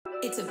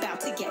It's about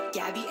to get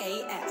Gabby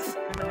AF.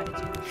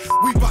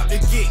 We about to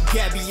get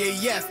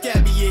Gabby AF,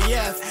 Gabby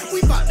AF.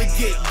 We about to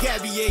get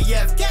Gabby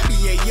AF,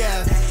 Gabby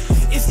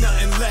AF. It's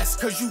nothing less,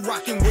 cause you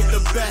rocking with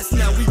the best.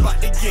 Now we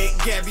about to get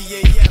Gabby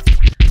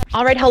AF.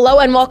 All right, hello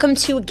and welcome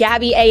to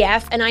Gabby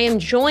AF, and I am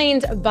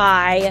joined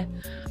by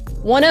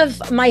one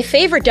of my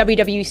favorite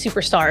WWE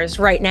superstars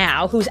right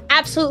now, who's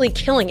absolutely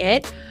killing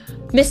it,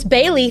 Miss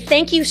Bayley.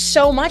 Thank you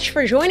so much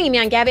for joining me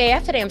on Gabby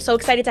AF today. I'm so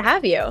excited to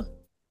have you.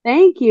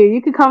 Thank you.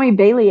 You could call me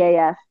Bayley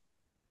AF.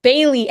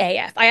 Bayley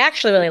AF. I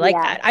actually really like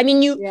that. I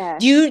mean,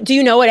 do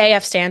you know what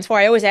AF stands for?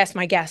 I always ask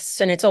my guests,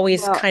 and it's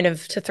always kind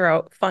of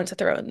fun to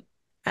throw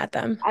at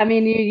them. I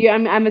mean,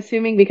 I'm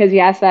assuming because you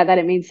asked that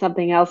it means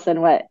something else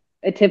than what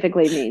it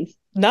typically means.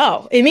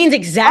 No, it means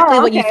exactly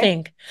what you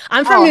think.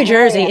 I'm from New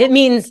Jersey. Yeah. It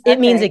means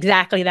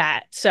exactly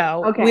that.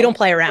 So we don't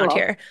play around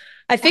here.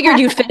 I figured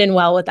you'd fit in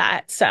well with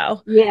that.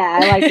 So yeah,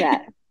 I like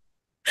that.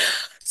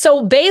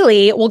 So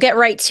Bayley, we'll get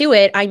right to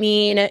it. I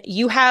mean,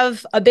 you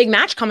have a big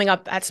match coming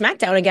up at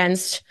Smackdown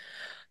against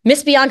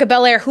Miss Bianca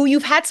Belair, who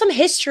you've had some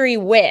history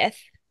with.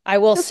 I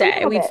will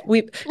say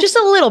we've just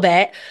a little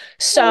bit.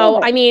 So,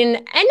 I mean,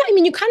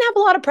 you kind of have a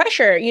lot of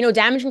pressure,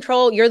 Damage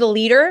Cntrl, you're the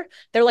leader.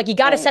 They're like, you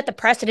got to set the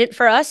precedent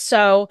for us.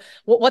 So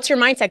what's your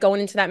mindset going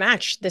into that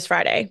match this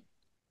Friday?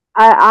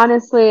 I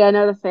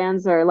know the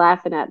fans are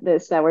laughing at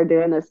this, that we're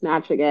doing this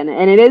match again,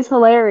 and it is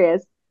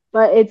hilarious,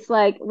 but it's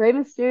like Rey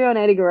Mysterio and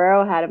Eddie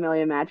Guerrero had a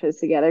million matches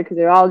together because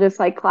they're all just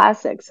like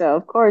classics. So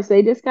of course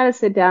they just got to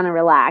sit down and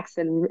relax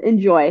and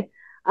enjoy.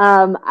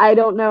 I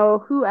don't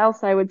know who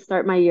else I would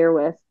start my year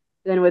with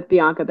than with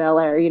Bianca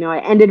Belair. I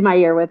ended my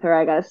year with her.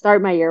 I got to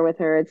start my year with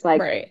her. It's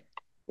like,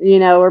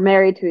 we're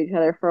married to each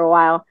other for a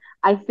while.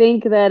 I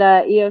think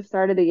that EO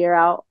started the year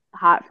out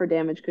hot for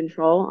Damage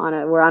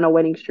Cntrl. We're on a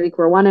winning streak.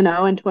 We're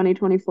 1-0 in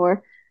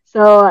 2024.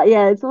 So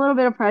it's a little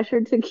bit of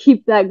pressure to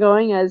keep that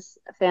going. As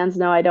fans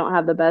know, I don't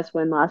have the best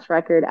win-loss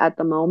record at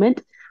the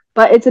moment,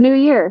 but it's a new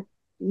year,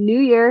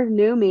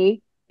 new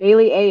me,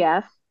 Bayley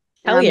AF.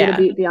 And I'm gonna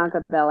beat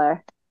Bianca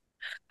Belair.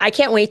 I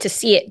can't wait to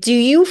see it. Do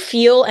you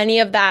feel any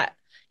of that?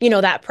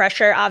 That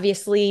pressure?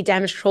 Obviously,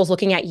 Damage Cntrl's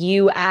looking at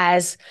you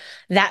as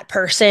that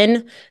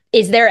person.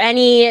 Is there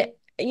any,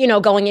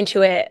 going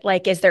into it,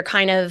 like, is there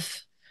kind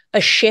of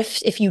a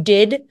shift if you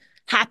did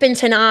happen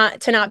to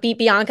not beat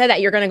Bianca,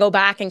 that you're going to go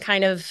back and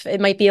kind of, it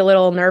might be a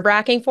little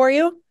nerve-wracking for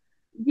you?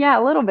 Yeah,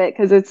 a little bit,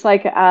 because it's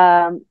like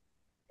I'd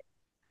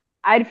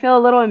feel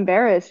a little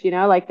embarrassed,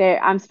 like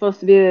I'm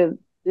supposed to be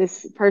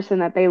this person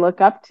that they look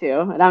up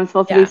to, and I'm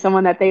supposed to be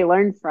someone that they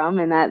learn from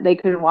and that they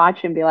could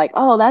watch and be like,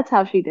 oh, that's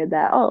how she did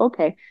that. Oh,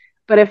 okay.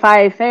 But if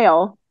I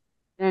fail,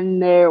 then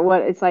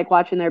it's like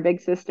watching their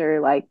big sister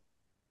like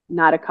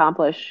not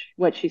accomplish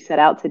what she set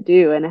out to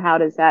do, and how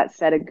does that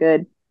set a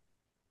good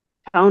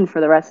tone for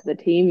the rest of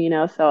the team,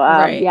 So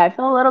I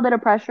feel a little bit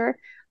of pressure,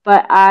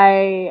 but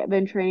I've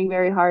been training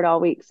very hard all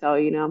week,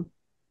 so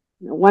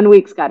 1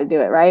 week's got to do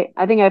it, right?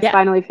 I think I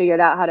finally figured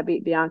out how to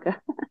beat Bianca.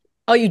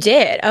 Oh, you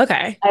did?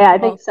 Okay. Yeah, I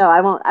think so.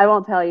 I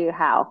won't tell you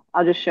how.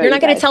 I'll just show you. You're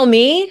not going to tell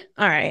me?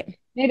 All right.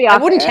 Maybe I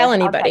wouldn't tell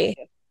anybody.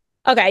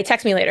 Okay,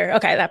 text me later.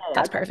 Okay,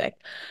 that's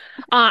perfect.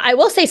 I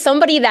will say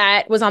somebody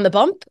that was on the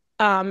bump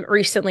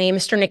recently,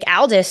 Mr. Nick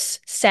Aldis,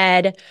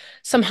 said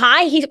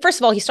first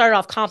of all, he started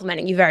off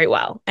complimenting you very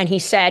well. And he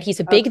said he's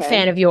a big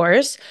fan of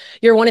yours.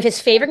 You're one of his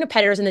favorite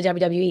competitors in the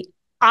WWE.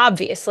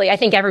 Obviously, I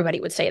think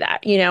everybody would say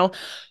that,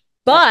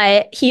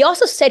 But he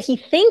also said he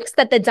thinks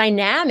that the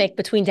dynamic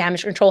between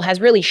Damage Cntrl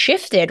has really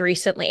shifted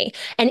recently.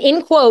 And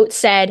in quote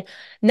said,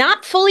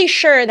 not fully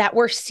sure that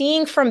we're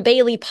seeing from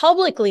Bayley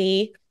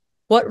publicly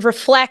what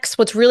reflects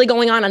what's really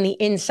going on the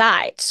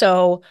inside.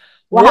 So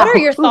what are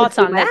your thoughts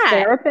on that?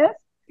 Therapist?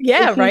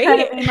 Yeah,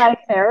 right? My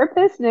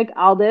therapist, Nick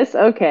Aldis.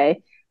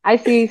 Okay. I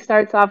see he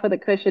starts off with a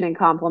cushion and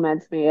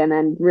compliments me and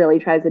then really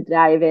tries to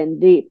dive in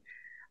deep.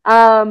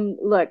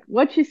 Look,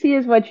 what you see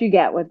is what you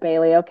get with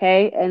Bayley,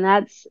 okay? And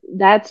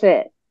that's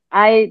it.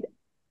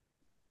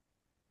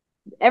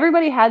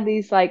 Everybody had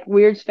these like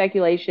weird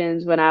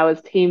speculations when I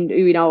was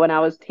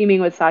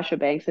teaming with Sasha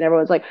Banks, and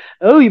everyone's like,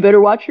 "Oh, you better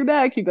watch your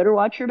back. You better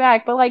watch your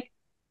back." But like,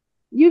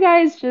 you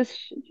guys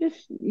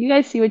you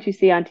guys see what you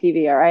see on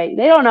TV, all right?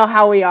 They don't know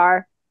how we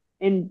are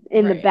in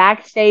the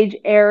backstage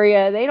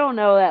area. They don't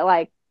know that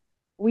like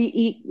we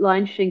eat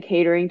lunch and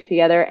catering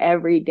together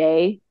every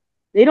day.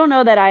 They don't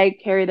know that I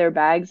carry their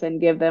bags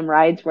and give them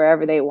rides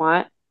wherever they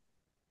want.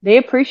 They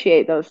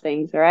appreciate those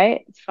things, all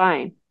right? It's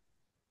fine.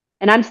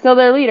 And I'm still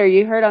their leader.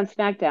 You heard on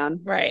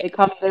Smackdown. Right. They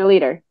call me their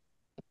leader.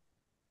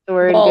 So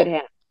we're in good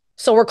hands.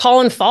 So we're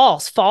calling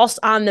false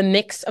on the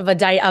mix of a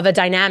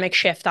dynamic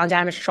shift on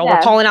Damage Cntrl.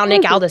 We're calling out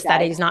Nick Aldis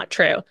that he's not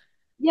true.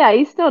 Yeah,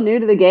 he's still new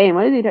to the game.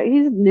 What is he doing?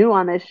 He's new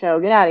on this show.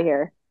 Get out of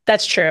here.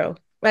 That's true.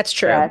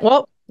 Yeah.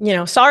 Well,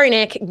 sorry,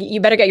 Nick.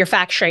 You better get your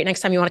facts straight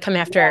next time you want to come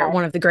after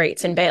one of the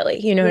greats in Bayley.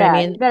 You know what I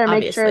mean? You better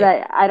make sure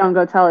that I don't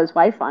go tell his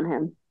wife on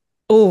him.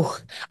 Ooh.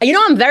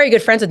 I'm very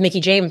good friends with Mickie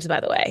James, by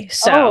the way.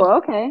 So. Oh,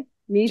 okay.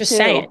 Me just too.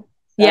 saying.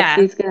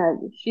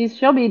 So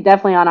she'll be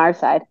definitely on our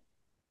side.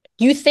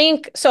 You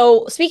think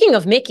so? Speaking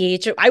of Mickie,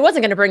 I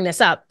wasn't going to bring this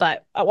up,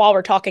 but while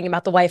we're talking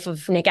about the wife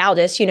of Nick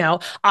Aldis,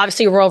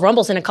 obviously Royal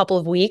Rumble's in a couple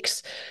of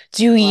weeks.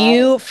 Do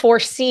you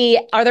foresee,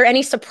 are there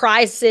any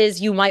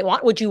surprises you might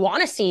want? Would you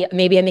want to see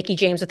maybe a Mickie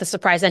James with a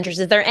surprise entrance?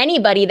 Is there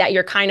anybody that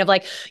you're kind of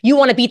like, you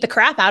want to beat the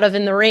crap out of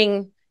in the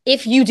ring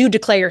if you do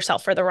declare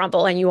yourself for the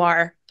Rumble and you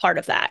are part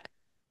of that?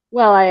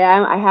 Well,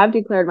 I have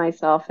declared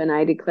myself, and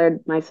I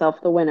declared myself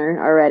the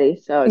winner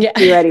already. So Yeah.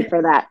 be ready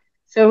for that.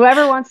 So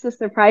whoever wants to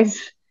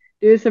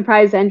do a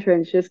surprise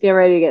entrance, just get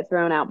ready to get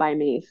thrown out by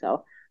me.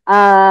 So,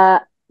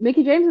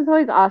 Mickie James is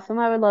always awesome.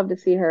 I would love to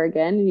see her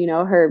again.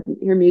 Her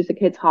music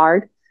hits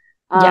hard.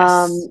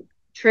 Yes.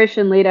 Trish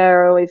and Lita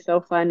are always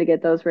so fun to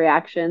get those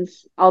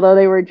reactions. Although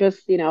they were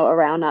just,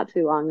 around not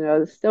too long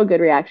ago, it's still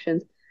good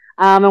reactions.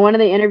 And one of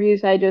the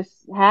interviews I just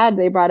had,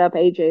 they brought up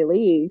AJ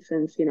Lee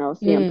since,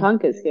 CM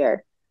Punk is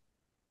here.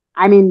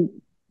 I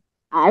mean,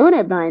 I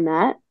wouldn't mind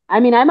that.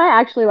 I mean, I might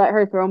actually let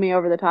her throw me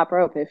over the top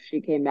rope if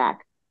she came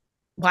back.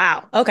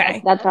 Wow.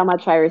 Okay. That's how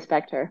much I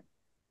respect her.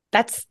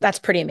 That's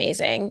pretty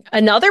amazing.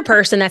 Another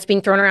person that's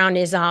being thrown around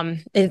is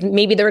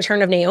maybe the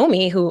return of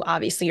Naomi, who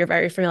obviously you're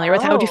very familiar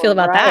with. How would you feel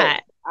about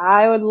that?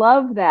 I would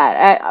love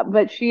that.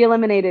 But she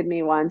eliminated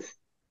me once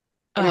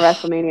in a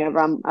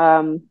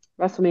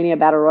WrestleMania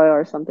Battle Royal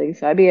or something.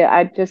 So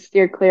I'd just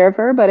steer clear of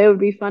her, but it would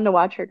be fun to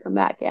watch her come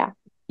back. Yeah.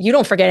 You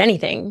don't forget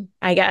anything,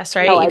 I guess,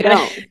 right? No, I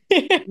don't.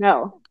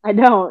 No, I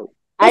don't.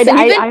 Listen,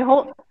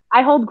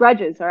 I hold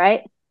grudges. All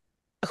right.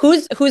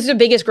 Who's the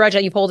biggest grudge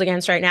that you hold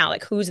against right now?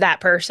 Like, who's that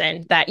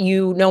person that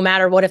you, no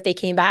matter what, if they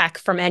came back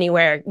from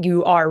anywhere,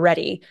 you are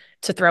ready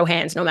to throw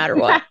hands no matter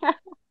what?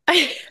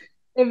 If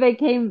they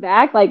came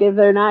back, like if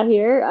they're not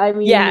here, I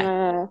mean,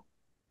 yeah.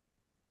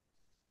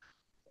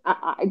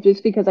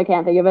 Just because I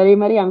can't think of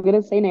anybody, I'm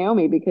gonna say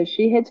Naomi because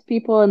she hits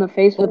people in the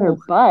face with her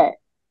butt.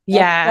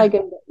 Yeah.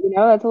 That's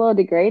that's a little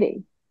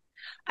degrading.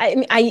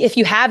 If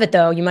you have it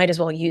though, you might as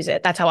well use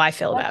it. That's how I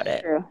feel about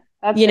it. True.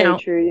 That's very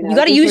true. You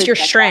got to use your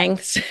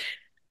strengths.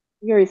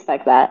 You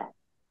respect that.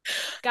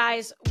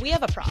 Guys, we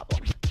have a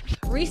problem.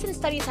 Recent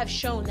studies have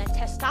shown that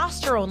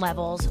testosterone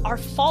levels are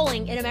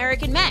falling in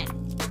American men.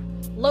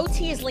 Low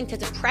T is linked to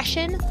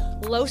depression,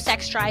 low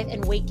sex drive,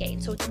 and weight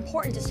gain, so it's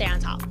important to stay on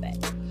top of it.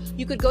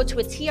 You could go to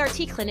a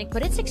TRT clinic,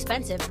 but it's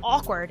expensive,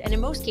 awkward, and in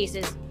most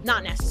cases,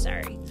 not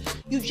necessary.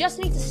 You just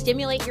need to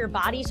stimulate your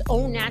body's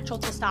own natural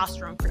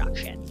testosterone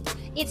production.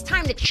 It's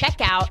time to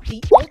check out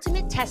the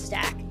ultimate test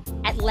stack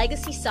at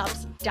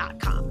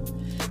legacysubs.com.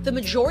 The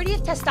majority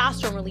of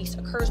testosterone release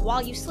occurs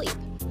while you sleep,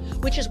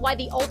 which is why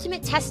the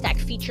ultimate test stack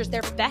features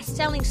their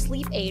best-selling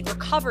sleep aid,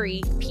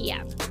 Recovery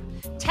PM.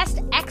 Test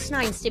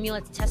X9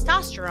 stimulates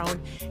testosterone,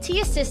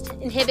 T-Assist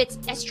inhibits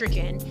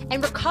estrogen,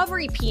 and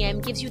Recovery PM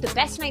gives you the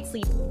best night's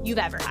sleep you've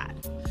ever had.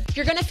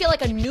 You're gonna feel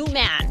like a new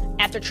man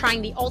after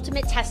trying the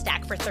ultimate test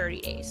stack for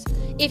 30 days.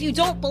 If you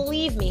don't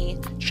believe me,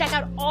 check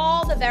out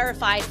all the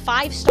verified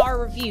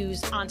 5-star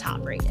reviews on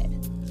Top Rated.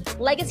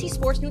 Legacy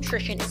Sports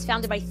Nutrition is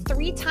founded by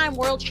 3-time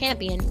world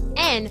champion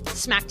and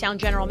Smackdown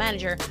general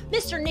manager,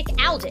 Mr. Nick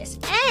Aldis,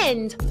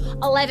 and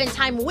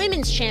 11-time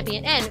women's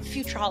champion and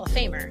future Hall of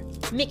Famer,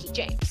 Mickie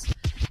James.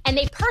 And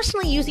they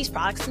personally use these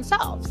products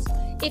themselves.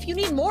 If you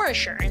need more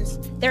assurance,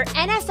 they're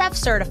NSF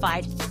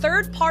certified,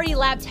 third-party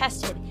lab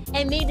tested,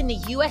 and made in the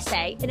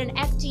USA in an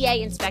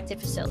FDA inspected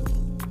facility.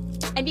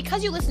 And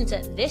because you listen to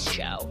this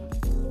show,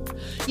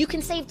 you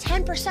can save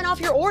 10%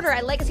 off your order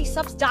at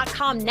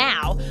legacysubs.com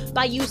now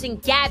by using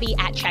Gabby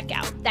at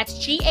checkout. That's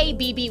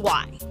Gabby.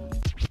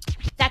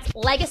 That's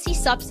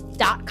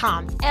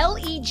legacysubs.com.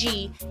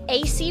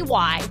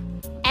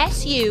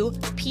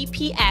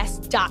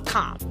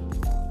 LEGACYSUPPS.com.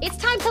 It's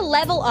time to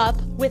level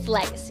up with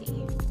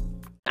Legacy.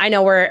 I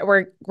know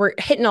we're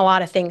hitting a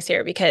lot of things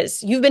here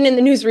because you've been in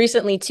the news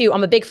recently too.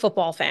 I'm a big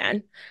football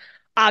fan,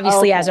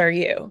 obviously, as are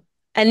you.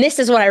 And this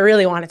is what I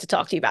really wanted to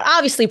talk to you about.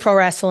 Obviously, pro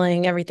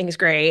wrestling, everything's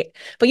great,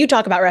 but you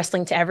talk about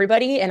wrestling to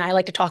everybody, and I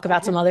like to talk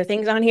about some other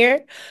things on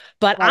here.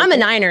 But I'm a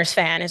Niners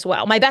fan as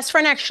well. My best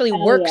friend actually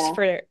works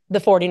for the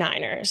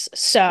 49ers.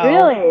 So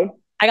really?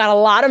 I got a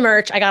lot of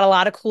merch. I got a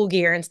lot of cool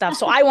gear and stuff.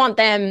 So I want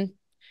them.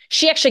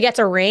 She actually gets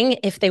a ring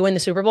if they win the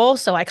Super Bowl.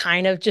 So I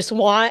kind of just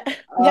want them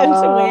to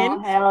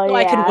win so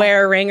I could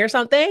wear a ring or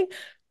something.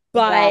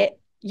 But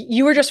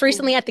you were just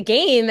recently at the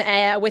game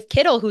with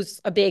Kittle, who's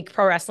a big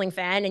pro wrestling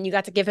fan, and you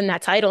got to give him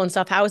that title and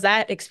stuff. How was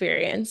that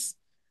experience?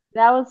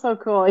 That was so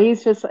cool.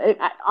 He's just,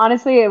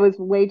 honestly, it was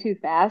way too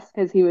fast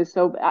because he's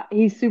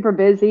super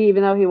busy,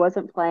 even though he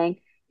wasn't playing.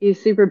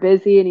 He's super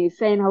busy and he's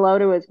saying hello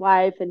to his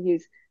wife and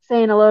he's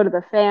saying hello to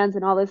the fans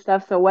and all this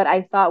stuff. So what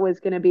I thought was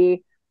going to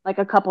be like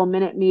a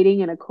couple-minute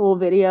meeting and a cool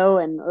video,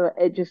 and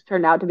it just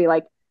turned out to be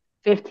like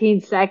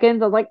 15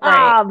 seconds. I was like,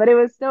 but it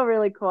was still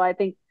really cool. I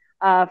think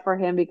for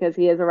him, because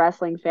he is a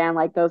wrestling fan,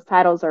 like those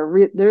titles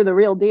they're the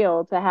real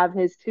deal. To have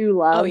his two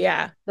loves. Oh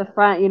yeah. The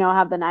front,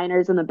 have the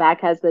Niners, and the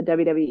back has the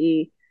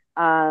WWE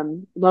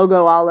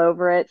logo all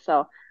over it.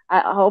 So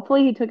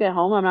hopefully he took it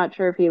home. I'm not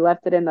sure if he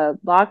left it in the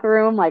locker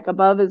room, like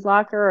above his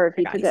locker, or if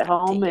he took it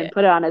home and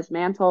put it on his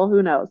mantle.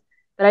 Who knows?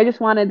 But I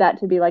just wanted that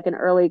to be like an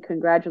early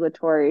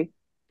congratulatory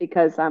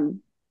because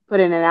I'm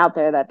putting it out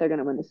there that they're going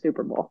to win the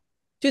Super Bowl.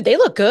 Dude, they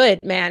look good,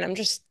 man. I'm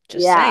just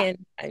Yeah,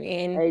 saying. I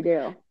mean, they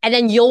do. and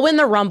then you'll win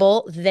the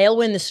Rumble, they'll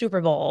win the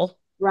Super Bowl,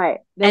 Right.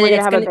 Then and we're then going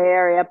to it's have a gonna, Bay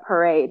Area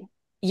parade.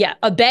 yeah,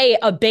 a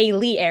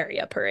Bayley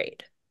area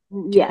parade. Do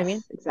you know what I mean?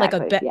 Yes, Like a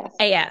exactly. Yes.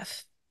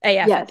 AF at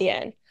Yes. the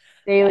end.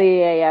 But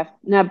Bayley AF.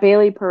 No,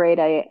 Bayley Parade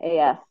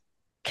AF.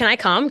 can I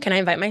come? Can I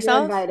invite You're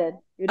myself? invited.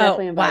 You're Oh,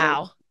 definitely invited.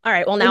 wow. All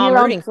right. Well, Bring now I'm your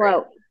own rooting for you.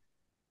 float.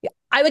 Yeah.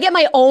 I would get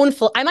my own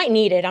float. I might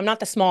need it. I'm not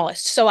the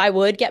smallest, so I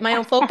would get my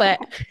own float, but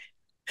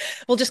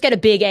we'll just get a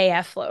big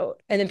AF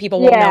float and then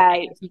people won't know Yeah,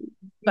 AF. you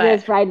But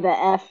just ride the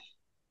F.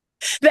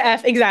 the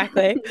F,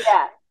 exactly.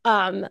 Yeah.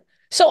 Um,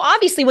 so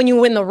obviously when you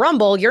win the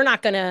Rumble, you're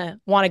not gonna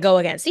want to go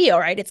against Io,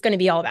 right? It's gonna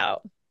be all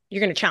about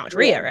you're gonna challenge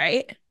Rhea, Rhea.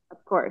 right?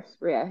 Of course,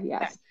 Rhea,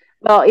 Okay. yes.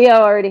 Well,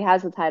 Io already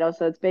has the title,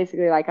 so it's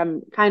basically like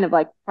I'm kind of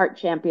like part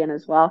champion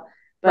as well.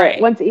 But Right.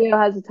 once Io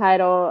has the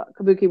title,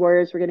 Kabuki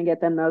Warriors, we're gonna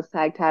get them those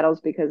tag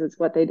titles because it's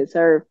what they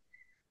deserve.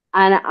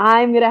 And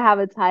I'm gonna have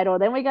a title.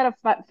 Then we gotta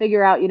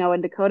figure out,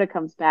 when Dakota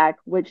comes back,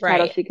 which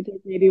title Right. she could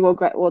take. Maybe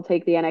we'll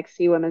take the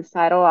NXT Women's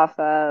title off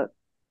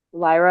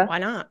Lyra. Why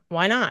not?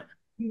 Why not?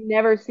 You've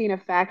never seen a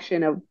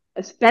faction of,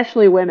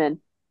 especially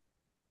women,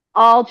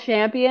 all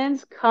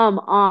champions. Come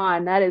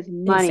on, that is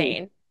money.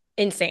 Insane.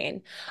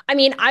 Insane. I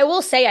mean, I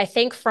will say, I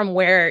think from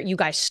where you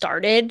guys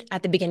started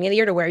at the beginning of the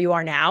year to where you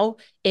are now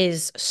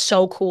is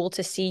so cool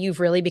to see you've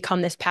really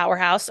become this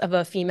powerhouse of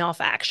a female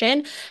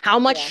faction. How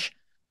Yeah. much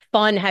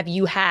fun have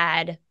you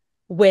had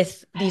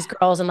with these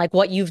girls and like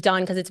what you've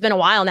done? Because it's been a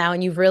while now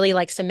and you've really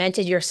like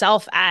cemented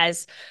yourself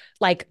as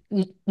like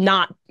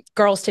not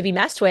girls to be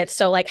messed with.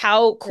 So like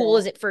how cool Yeah.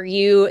 is it for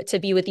you to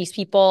be with these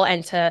people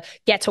and to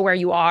get to where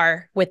you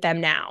are with them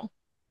now?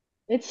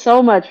 It's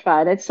so much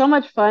fun. It's so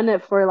much fun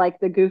for like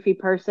the goofy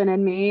person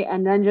in me,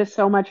 and then just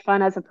so much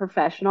fun as a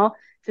professional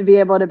to be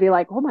able to be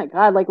like, oh my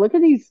God, like look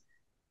at these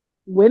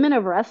women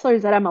of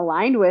wrestlers that I'm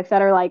aligned with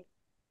that are like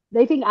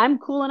they think I'm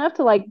cool enough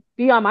to like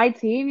be on my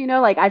team,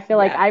 like I feel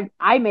like Yeah.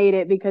 I made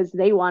it because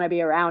they want to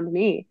be around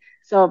me.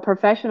 So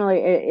professionally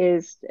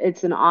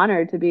it's an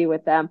honor to be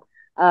with them.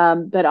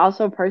 But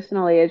also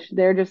personally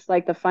they're just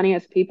like the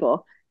funniest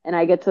people, and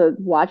I get to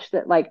watch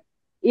that, like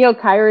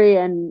Kyrie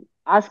and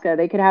Asuka,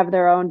 they could have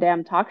their own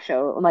damn talk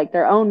show, like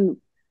their own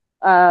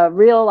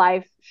real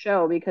life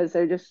show, because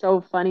they're just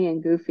so funny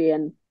and goofy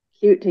and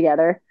cute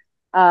together.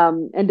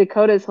 And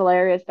Dakota's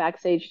hilarious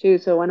backstage too.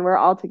 So when we're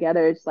all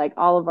together, it's like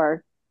all of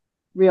our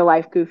real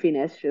life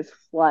goofiness just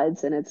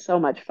floods, and it's so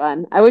much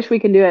fun. I wish we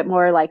could do it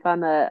more like on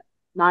the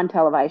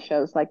non-televised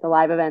shows, like the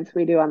live events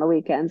we do on the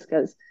weekends,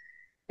 because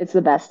it's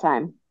the best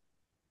time.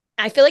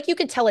 I feel like you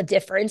could tell a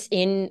difference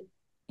in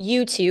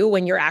you too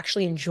when you're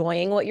actually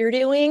enjoying what you're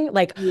doing.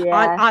 Like on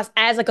Yeah, us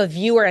as like a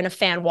viewer and a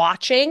fan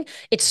watching,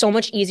 it's so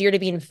much easier to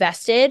be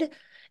invested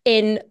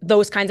in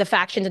those kinds of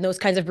factions and those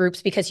kinds of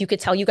groups because you could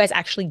tell you guys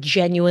actually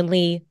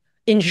genuinely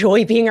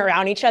enjoy being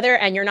around each other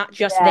and you're not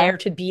just yeah. there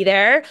to be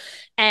there.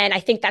 And I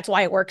think that's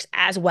why it works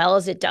as well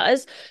as it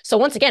does. So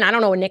once again, I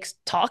don't know what Nick's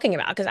talking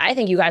about because I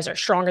think you guys are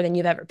stronger than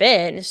you've ever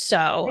been.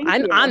 So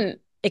Thank you. I'm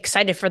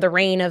excited for the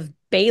reign of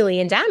Bayley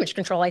and Damage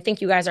Control. I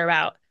think you guys are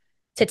about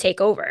to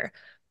take over.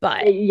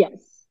 But, Yes,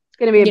 it's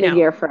gonna be a you big know,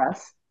 year for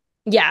us.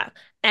 yeah.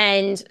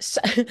 And so,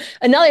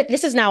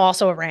 this is now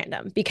also a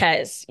random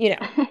because,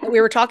 we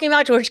were talking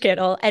about George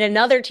Kittle and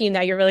another team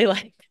that you really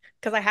like,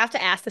 because I have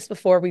to ask this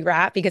before we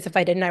wrap, because if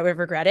I didn't, I would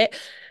regret it.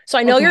 So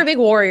I know you're a Okay. big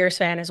Warriors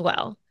fan as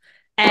well.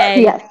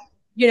 And, Yes.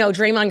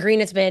 Draymond Green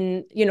has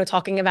been,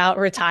 talking about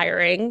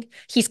retiring.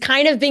 He's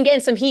kind of been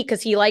getting some heat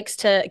because he likes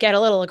to get a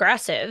little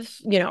aggressive,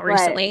 Right.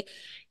 recently.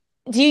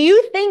 Do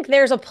you think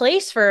there's a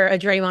place for a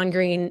Draymond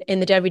Green in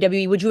the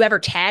WWE? Would you ever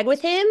tag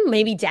with him?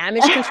 Maybe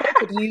Damage Control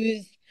could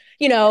use,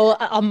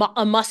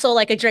 a muscle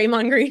like a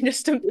Draymond Green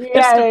just to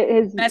Yeah,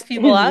 his mess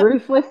people his up.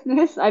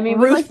 ruthlessness. I mean,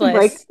 we like to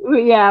break.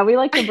 Ruthless. Yeah, we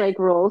like to break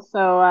rules.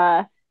 So,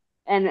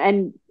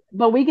 and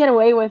but we get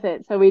away with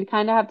it. So we'd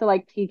kind of have to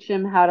like teach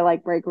him how to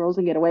like break rules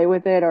and get away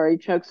with it, or he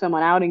choke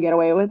someone out and get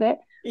away with it.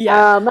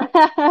 Yeah.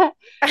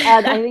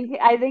 And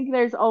I think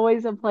there's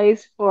always a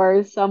place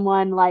for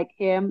someone like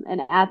him,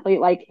 an athlete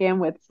like him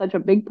with such a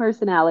big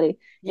personality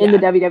in the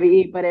Yeah.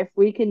 WWE. But if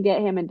we can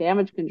get him in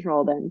Damage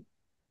Control, then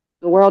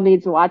the world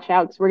needs to watch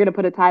out because we're gonna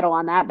put a title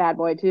on that bad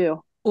boy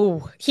too.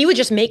 Ooh, he would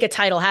just make a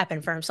title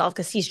happen for himself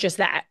because he's just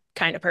that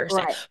kind of person.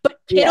 Right. But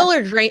Yes.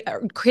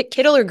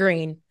 Kittle or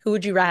Green, who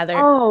would you rather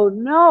Oh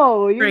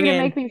no, you're bring gonna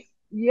in? make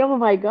me. Oh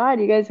my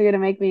God, you guys are gonna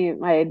make me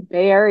my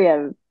Bay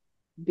Area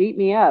beat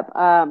me up.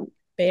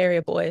 Bay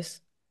Area boys.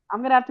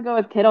 I'm gonna have to go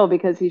with Kittle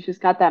because he's just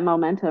got that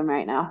momentum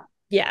right now.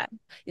 Yeah.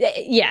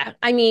 Yeah.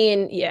 I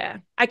mean, yeah,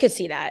 I could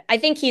see that. I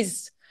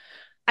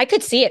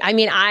could see it. I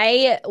mean,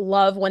 I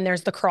love when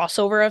there's the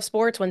crossover of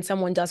sports, when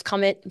someone does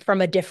come in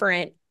from a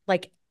different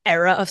like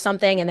era of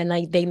something and then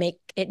like they make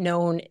it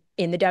known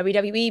in the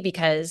WWE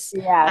because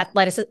Yeah,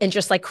 athleticism and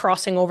just like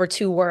crossing over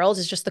two worlds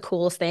is just the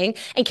coolest thing.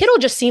 And Kittle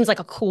just seems like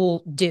a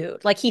cool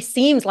dude. Like he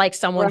seems like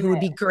someone who would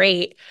right. be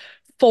great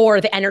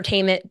for the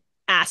entertainment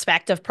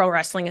aspect of pro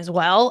wrestling as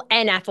well.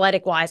 And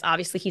athletic wise,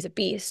 obviously he's a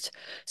beast.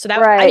 So that,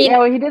 Right. I mean, Yeah,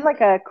 well, he did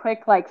like a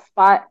quick like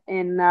spot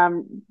in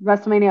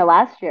WrestleMania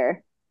last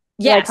year.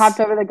 He like hopped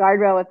yes. over the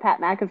guardrail with Pat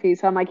McAfee.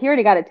 So I'm like, he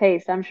already got a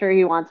taste. I'm sure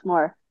he wants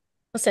more.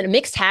 Listen, a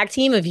mixed tag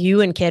team of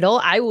you and Kittle,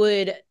 I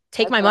would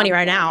take That's my what money I'm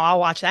right saying. now. I'll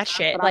watch that That's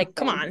shit. what I'm Like,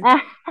 come saying.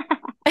 on.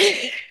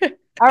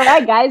 All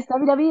right, guys,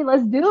 WWE,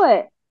 let's do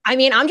it. I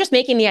mean, I'm just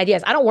making the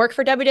ideas. I don't work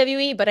for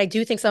WWE, but I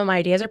do think some of my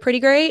ideas are pretty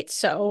great.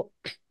 So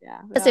Yeah,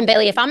 listen, well,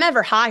 Bailey, if I'm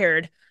ever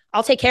hired,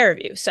 I'll take care of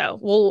you. So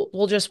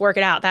we'll just work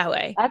it out that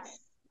way. that's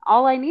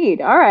all I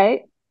need. All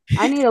right.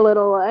 I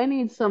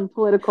need some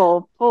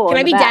political pull Can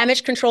in I the be back.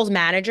 Damage Control's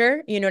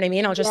manager? You know what I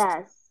mean?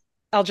 Yes.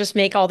 I'll just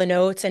make all the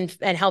notes and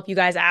help you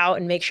guys out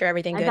and make sure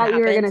everything I good thought you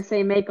were gonna happens.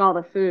 say make all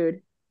the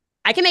food.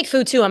 I can make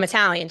food too. I'm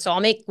Italian, so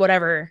I'll make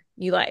whatever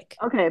you like.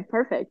 Okay,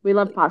 perfect. We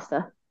love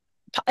pasta.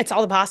 It's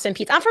all the pasta and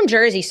pizza. I'm from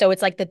Jersey, so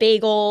it's like the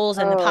bagels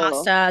and the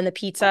pasta Oh, and the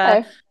pizza.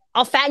 okay.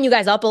 I'll fatten you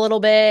guys up a little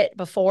bit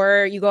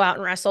before you go out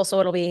and wrestle, so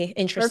it'll be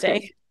interesting.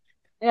 Perfect.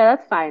 Yeah,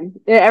 that's fine.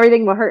 Yeah,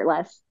 everything will hurt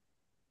less.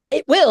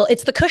 It will.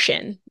 It's the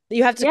cushion.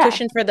 You have to Yeah.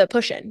 cushion for the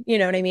pushing. You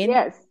know what I mean?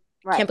 Yes. Can't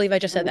Right. believe I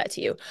just Let said me that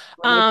to you.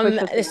 let me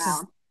push us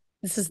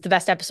This is around. the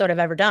best episode I've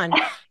ever done.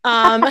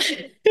 Um,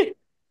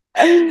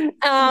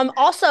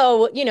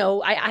 also,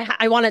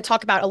 I want to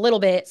talk about a little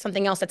bit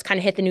something else that's kind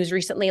of hit the news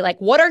recently. Like,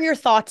 what are your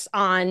thoughts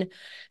on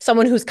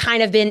someone who's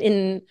kind of been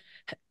in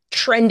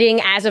trending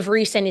as of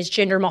recent is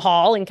Jinder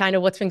Mahal and kind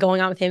of what's been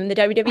going on with him in the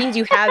WWE? Do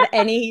you have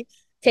any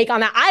take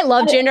on that? I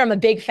love Jinder. I'm a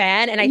big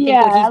fan, and I think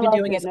Yeah, what he's I been love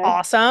doing is Jinder.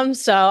 awesome.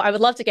 So I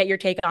would love to get your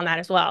take on that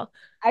as well.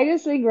 I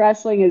just think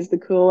wrestling is the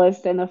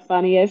coolest and the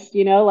funniest,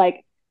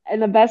 like, and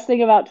the best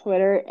thing about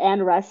Twitter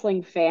and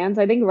wrestling fans,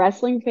 I think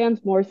wrestling fans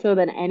more so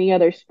than any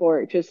other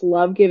sport just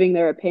love giving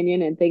their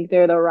opinion and think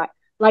they're the right,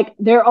 like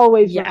they're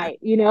always Yeah. right,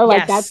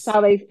 like that's Yes.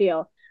 how they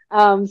feel.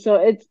 So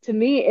it's to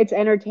me, it's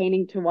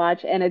entertaining to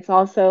watch, and it's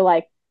also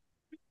like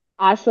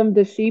awesome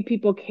to see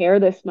people care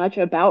this much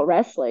about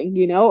wrestling,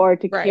 or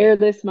to Right. care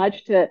this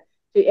much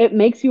it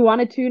makes you want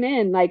to tune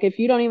in. Like if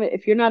you're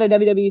not a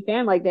WWE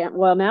fan like that,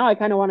 well, now I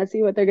kind of want to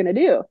see what they're going to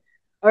do.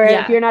 Or if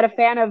Yeah. you're not a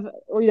fan of,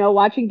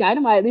 watching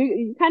Dynamite,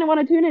 you kind of want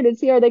to tune in and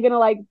see, are they going to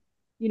like,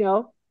 you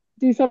know,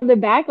 do something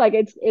back? Like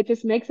it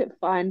just makes it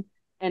fun.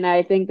 And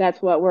I think that's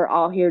what we're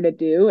all here to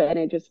do. And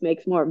it just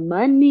makes more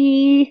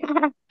money.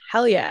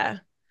 Hell yeah.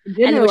 And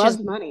Jinder which is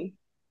loves money.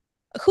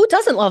 who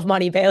doesn't love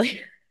money, Bailey?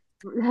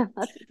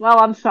 Well,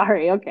 I'm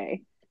sorry.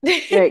 Okay.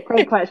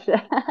 Great question.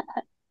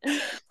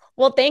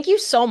 Well, thank you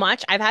so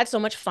much. I've had so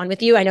much fun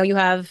with you. I know you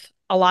have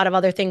a lot of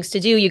other things to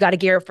do. You got to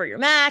gear up for your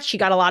match. You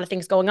got a lot of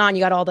things going on.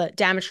 You got all the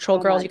Damage Control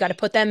So girls. You got to much.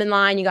 put them in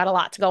line. You got a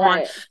lot to go on.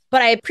 Right.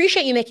 But I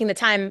appreciate you making the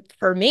time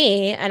for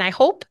me, and I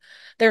hope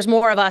there's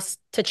more of us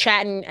to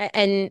chat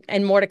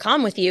and more to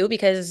come with you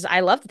because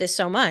I loved this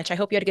so much. I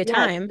hope you had a good Yes,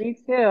 time. me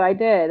too. I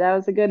did. That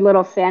was a good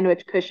little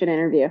sandwich cushion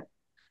interview.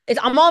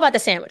 I'm all about the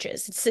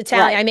sandwiches. It's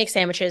Italian. Right. I make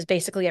sandwiches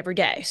basically every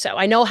day, so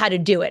I know how to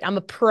do it. I'm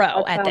a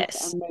pro That at sounds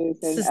this. This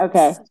amazing. is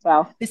Okay.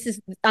 Well, this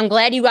is. I'm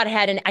glad you got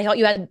ahead, and I thought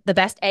you had the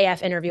best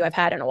AF interview I've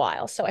had in a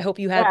while. So I hope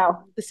you had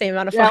wow. the same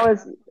amount of fun. That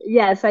was,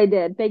 yes, I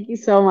did. Thank you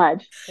so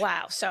much.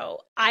 Wow. So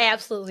I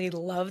absolutely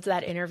loved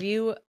that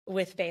interview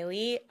with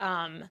Bayley.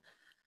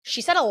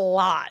 She said a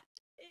lot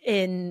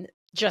in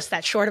just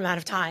that short amount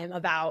of time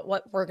about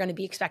what we're going to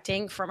be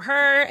expecting from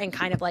her and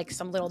kind of like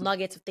some little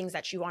nuggets of things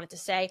that she wanted to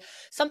say.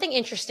 Something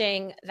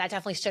interesting that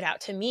definitely stood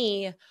out to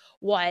me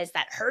was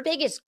that her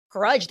biggest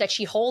grudge that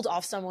she holds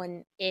off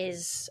someone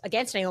is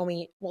against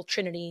Naomi, well,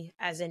 Trinity,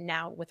 as in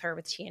now with her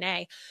with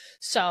TNA.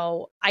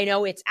 So I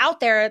know it's out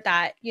there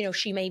that,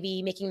 she may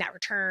be making that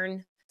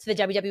return to the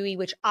WWE,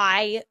 which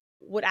I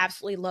would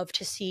absolutely love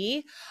to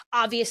see.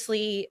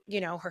 Obviously,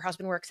 her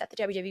husband works at the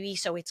WWE,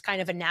 so it's kind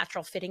of a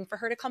natural fitting for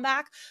her to come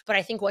back. But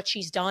I think what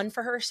she's done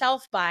for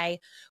herself by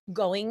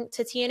going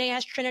to TNA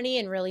as Trinity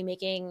and really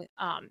making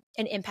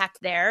an impact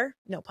there,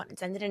 no pun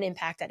intended, an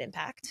impact at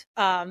Impact,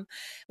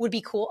 would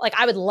be cool. Like,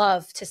 I would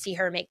love to see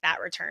her make that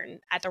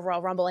return at the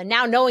Royal Rumble. And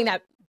now knowing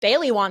that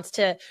Bayley wants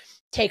to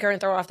take her and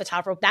throw her off the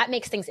top rope, that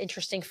makes things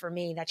interesting for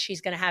me that she's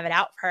going to have it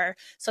out for her.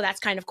 So that's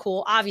kind of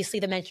cool. Obviously,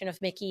 the mention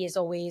of Mickie is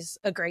always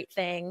a great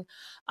thing.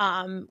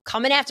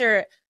 Coming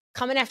after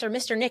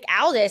Mr. Nick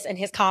Aldis and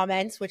his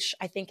comments, which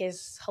I think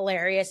is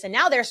hilarious. And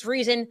now there's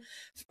reason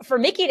for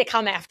Mickie to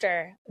come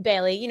after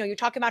Bayley. You're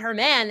talking about her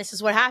man. This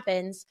is what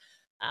happens.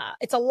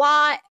 It's a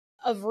lot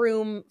of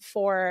room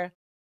for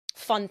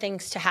fun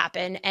things to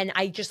happen. And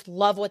I just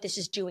love what this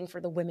is doing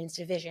for the women's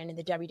division in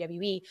the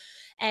WWE.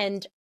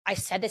 And I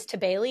said this to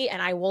Bayley,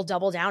 and I will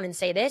double down and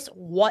say this: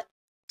 what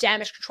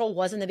Damage Control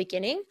was in the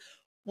beginning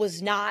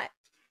was not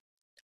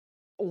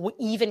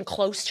even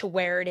close to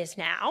where it is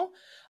now.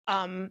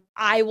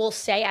 I will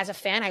say, as a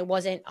fan, I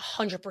wasn't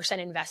 100%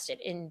 invested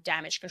in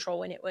Damage Control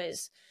when it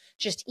was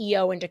just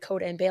Io and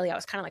Dakota and Bayley. I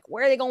was kind of like,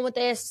 where are they going with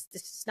this?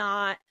 This is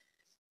not,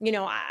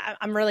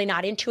 I'm really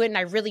not into it. And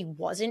I really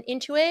wasn't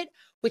into it,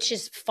 which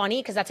is funny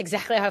because that's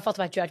exactly how I felt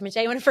about Judgment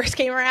Day when it first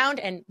came around.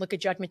 And look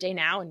at Judgment Day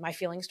now and my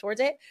feelings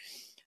towards it.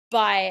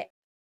 But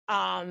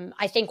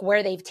I think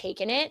where they've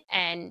taken it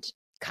and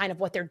kind of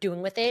what they're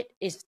doing with it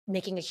is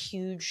making a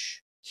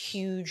huge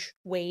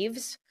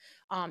waves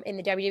in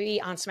the WWE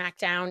on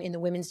SmackDown in the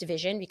women's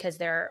division, because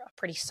they're a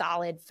pretty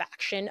solid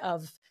faction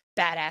of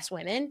badass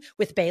women,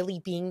 with Bayley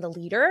being the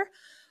leader.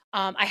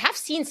 I have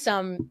seen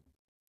some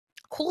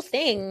cool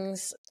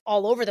things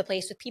all over the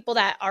place with people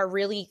that are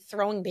really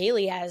throwing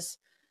Bayley as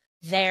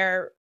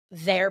their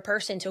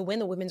person to win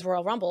the Women's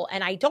Royal Rumble.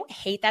 And I don't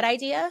hate that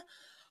idea.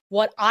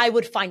 What I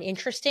would find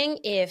interesting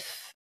is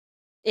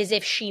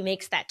if she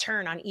makes that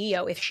turn on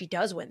Io, if she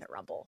does win the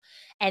Rumble.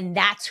 And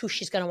that's who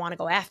she's going to want to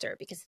go after,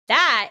 because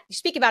that, you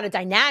speak about a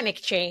dynamic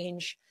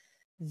change,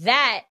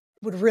 that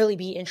would really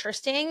be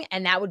interesting.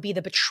 And that would be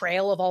the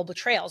betrayal of all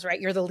betrayals,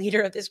 right? You're the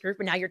leader of this group,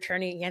 and now you're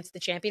turning against the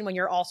champion when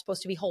you're all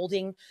supposed to be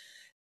holding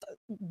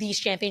these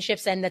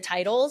championships and the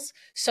titles.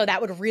 So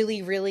that would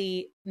really,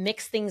 really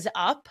mix things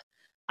up.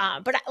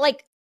 But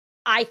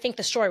I think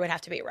the story would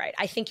have to be right.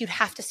 I think you'd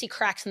have to see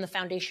cracks in the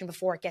foundation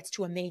before it gets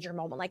to a major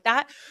moment like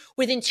that.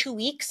 Within 2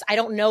 weeks, I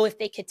don't know if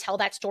they could tell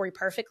that story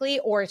perfectly,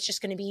 or it's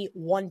just going to be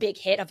one big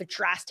hit of a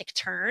drastic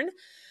turn,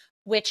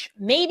 which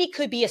maybe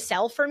could be a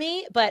sell for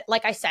me. But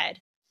like I said,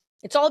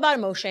 it's all about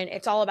emotion.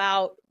 It's all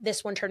about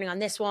this one turning on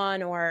this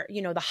one, or,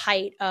 you know, the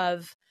height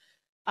of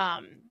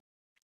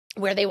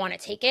where they want to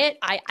take it.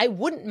 I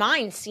wouldn't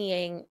mind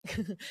seeing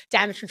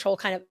Damage Cntrl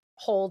kind of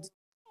hold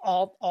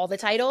all the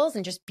titles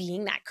and just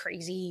being that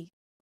crazy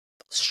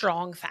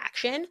strong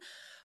faction.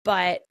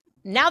 But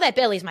now that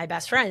Bayley's my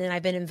best friend and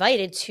I've been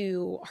invited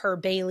to her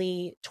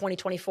Bayley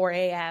 2024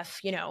 AF,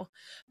 you know,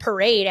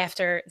 parade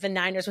after the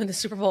Niners win the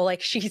Super Bowl,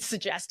 like she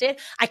suggested,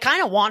 I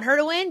kind of want her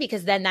to win,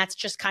 because then that's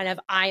just kind of,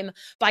 I'm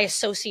by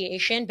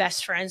association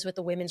best friends with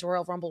the Women's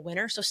Royal Rumble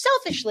winner. So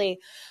selfishly,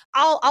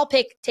 I'll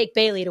take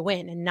Bayley to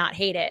win and not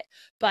hate it.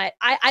 But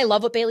I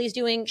love what Bayley's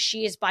doing.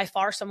 She is by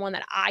far someone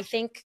that I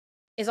think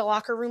is a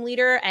locker room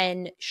leader,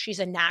 and she's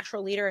a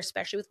natural leader,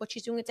 especially with what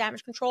she's doing with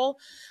Damage Cntrl.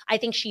 I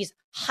think she's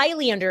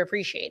highly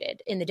underappreciated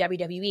in the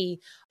WWE.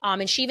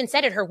 And she even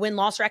said it, her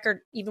win-loss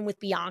record, even with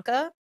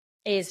Bianca,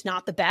 is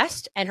not the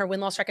best. And her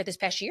win-loss record this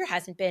past year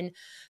hasn't been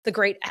the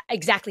great,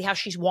 exactly how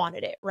she's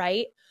wanted it,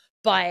 right?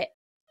 But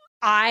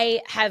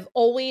I have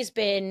always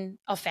been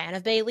a fan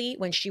of Bayley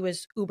when she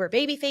was uber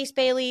babyface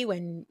Bayley,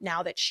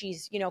 now that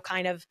she's, you know,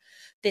 kind of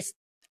this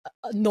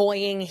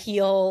annoying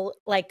heel,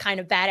 like kind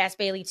of badass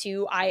Bayley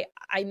too.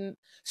 I'm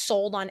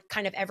sold on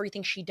kind of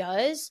everything she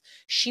does.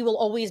 She will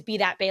always be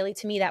that Bayley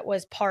to me that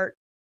was part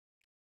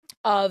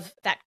of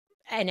that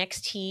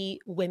NXT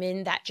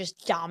women that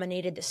just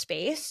dominated the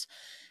space.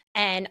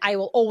 And I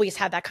will always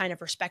have that kind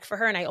of respect for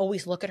her. And I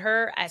always look at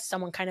her as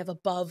someone kind of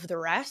above the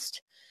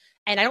rest.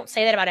 And I don't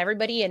say that about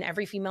everybody and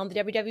every female in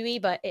the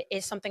WWE, but it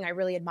is something I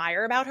really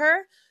admire about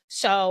her.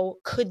 So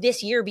could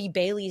this year be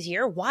Bayley's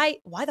year? Why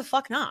the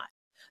fuck not?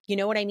 You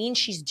know what I mean?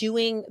 She's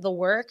doing the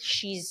work.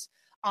 She's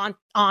on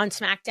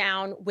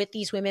SmackDown with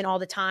these women all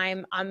the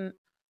time.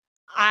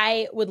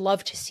 I would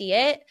love to see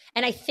it.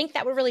 And I think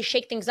that would really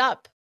shake things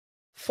up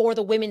for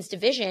the women's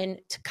division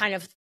to kind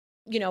of,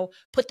 you know,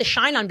 put the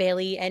shine on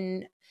Bayley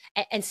and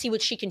see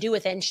what she can do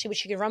with it and see what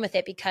she can run with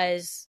it,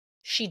 because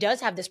she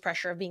does have this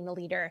pressure of being the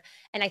leader.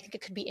 And I think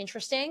it could be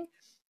interesting.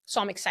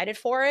 So I'm excited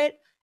for it.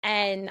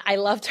 And I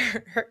loved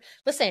her.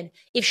 Listen,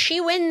 if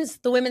she wins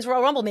the Women's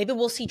Royal Rumble, maybe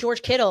we'll see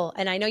George Kittle.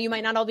 And I know you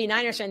might not all be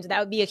Niners fans, but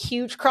that would be a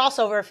huge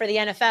crossover for the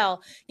NFL.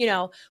 You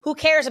know, who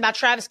cares about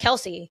Travis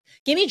Kelce?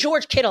 Give me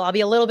George Kittle. I'll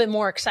be a little bit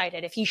more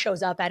excited if he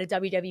shows up at a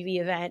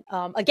WWE event.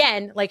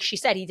 Again, like she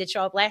said, he did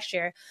show up last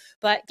year.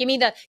 But give me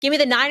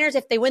the Niners,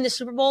 if they win the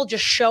Super Bowl,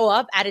 just show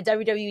up at a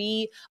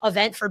WWE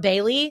event for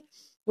Bayley.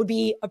 Would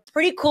be a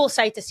pretty cool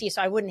sight to see.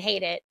 So I wouldn't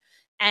hate it.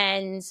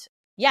 And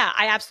yeah,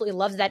 I absolutely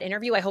loved that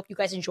interview. I hope you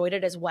guys enjoyed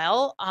it as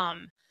well.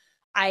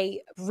 I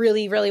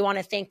really, really want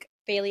to thank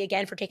Bayley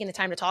again for taking the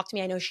time to talk to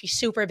me. I know she's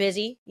super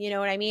busy, you know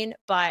what I mean?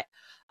 But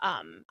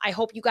I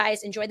hope you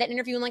guys enjoyed that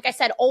interview. And like I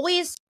said,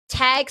 always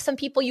tag some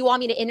people you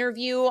want me to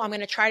interview. I'm going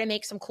to try to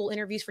make some cool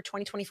interviews for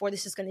 2024.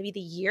 This is going to be the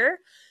year.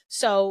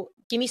 So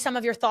give me some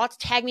of your thoughts.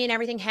 Tag me and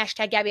everything.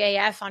 Hashtag Gabby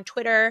AF on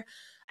Twitter,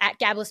 at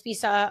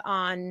Gablespisa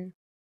on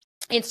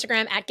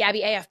Instagram, at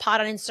Gabby AF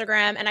Pod on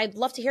Instagram. And I'd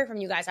love to hear from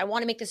you guys. I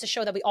want to make this a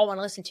show that we all want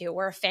to listen to.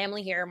 We're a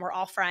family here and we're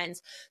all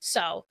friends.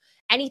 So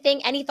any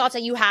thoughts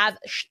that you have,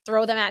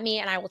 throw them at me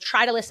and I will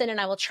try to listen and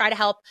I will try to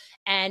help.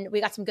 And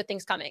we got some good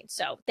things coming.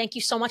 So thank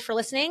you so much for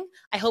listening.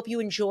 I hope you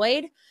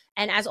enjoyed.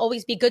 And as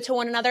always, be good to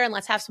one another and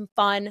let's have some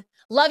fun.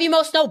 Love you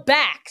most, no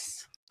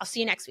backs. I'll see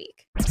you next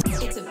week.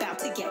 It's about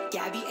to get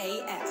Gabby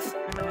AF.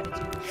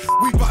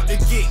 We about to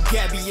get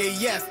Gabby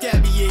AF,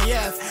 Gabby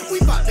AF. We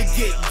about to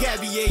get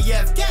Gabby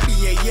AF,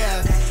 Gabby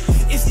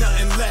AF. It's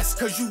nothing less,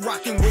 cause you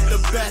rockin' with the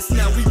best.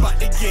 Now we about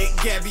to get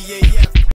Gabby AF.